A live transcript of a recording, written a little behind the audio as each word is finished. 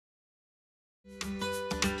So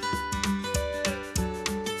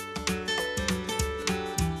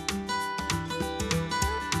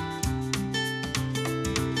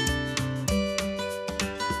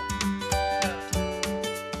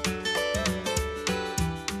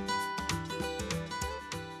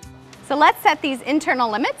let's set these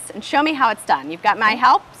internal limits and show me how it's done. You've got my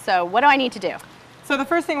help, so what do I need to do? So the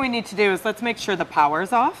first thing we need to do is let's make sure the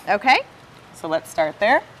power's off. Okay. So let's start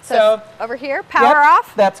there. So over here, power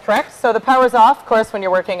off? That's correct. So the power's off. Of course, when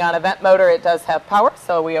you're working on a vent motor, it does have power,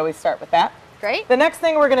 so we always start with that. Great. The next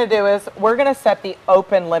thing we're going to do is we're going to set the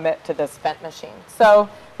open limit to this vent machine. So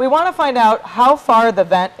we want to find out how far the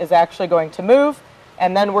vent is actually going to move,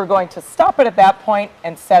 and then we're going to stop it at that point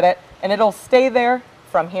and set it, and it'll stay there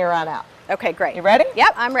from here on out. Okay, great. You ready?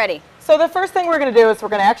 Yep, I'm ready. So the first thing we're going to do is we're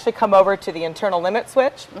going to actually come over to the internal limit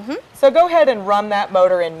switch. So go ahead and run that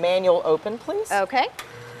motor in manual open, please. Okay.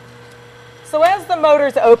 So as the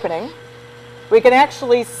motor's opening, we can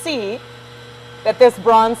actually see that this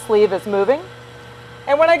bronze sleeve is moving.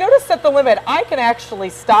 And when I go to set the limit, I can actually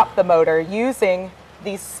stop the motor using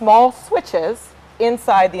these small switches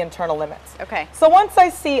inside the internal limits. Okay. So once I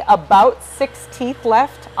see about 6 teeth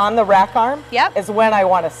left on the rack arm is when I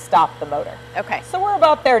want to stop the motor. Okay. So we're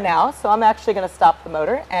about there now, so I'm actually going to stop the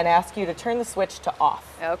motor and ask you to turn the switch to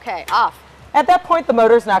off. Okay, off. At that point, the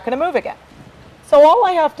motor's not going to move again. So all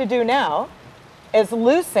I have to do now is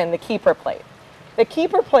loosen the keeper plate. The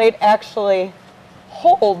keeper plate actually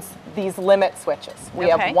holds these limit switches. We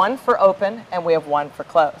have one for open and we have one for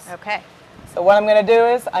close. Okay. So what I'm going to do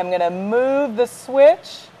is I'm going to move the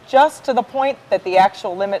switch just to the point that the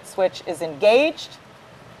actual limit switch is engaged.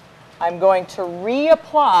 I'm going to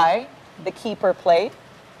reapply the keeper plate.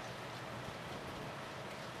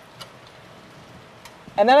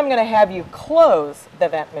 And then I'm going to have you close the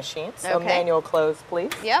vent machine. So manual close,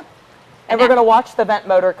 please. Yep. And we're going to watch the vent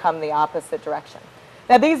motor come the opposite direction.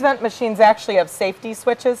 Now these vent machines actually have safety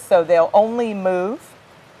switches, so they'll only move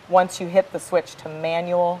once you hit the switch to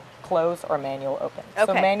manual close or manual open. Okay.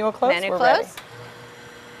 So manual close, manual we're close. ready.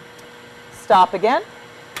 Stop again.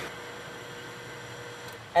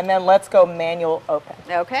 And then let's go manual open.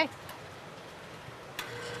 Okay.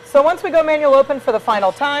 So once we go manual open for the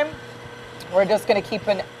final time, we're just going to keep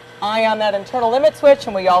an eye on that internal limit switch,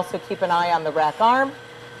 and we also keep an eye on the rack arm.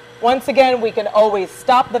 Once again, we can always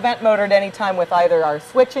stop the vent motor at any time with either our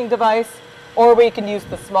switching device, or we can use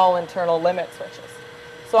the small internal limit switches.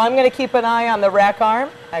 So I'm going to keep an eye on the rack arm.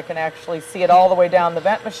 I can actually see it all the way down the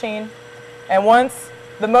vent machine. And once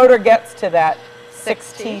the motor gets to that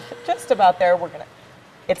 6 teeth, just about there,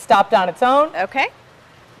 it's stopped on its own. Okay.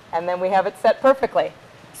 And then we have it set perfectly.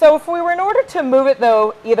 So if we were in order to move it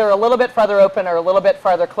though, either a little bit farther open or a little bit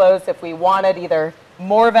farther closed, if we wanted either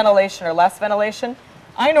more ventilation or less ventilation,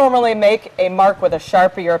 I normally make a mark with a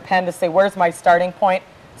Sharpie or a pen to say, where's my starting point?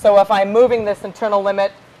 So if I'm moving this internal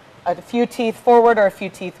limit a few teeth forward or a few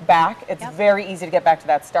teeth back, it's very easy to get back to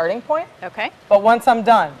that starting point. Okay. But once I'm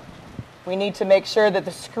done, we need to make sure that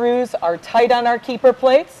the screws are tight on our keeper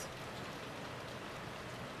plates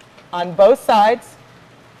on both sides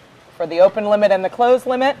for the open limit and the close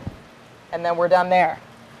limit, and then we're done there.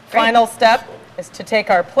 Great. Final step is to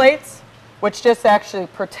take our plates, which just actually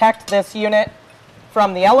protect this unit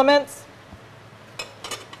from the elements,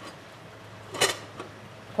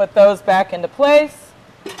 put those back into place,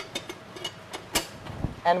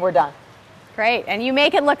 and we're done. Great, and you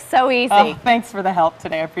make it look so easy. Oh, thanks for the help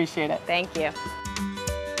today, I appreciate it. Thank you.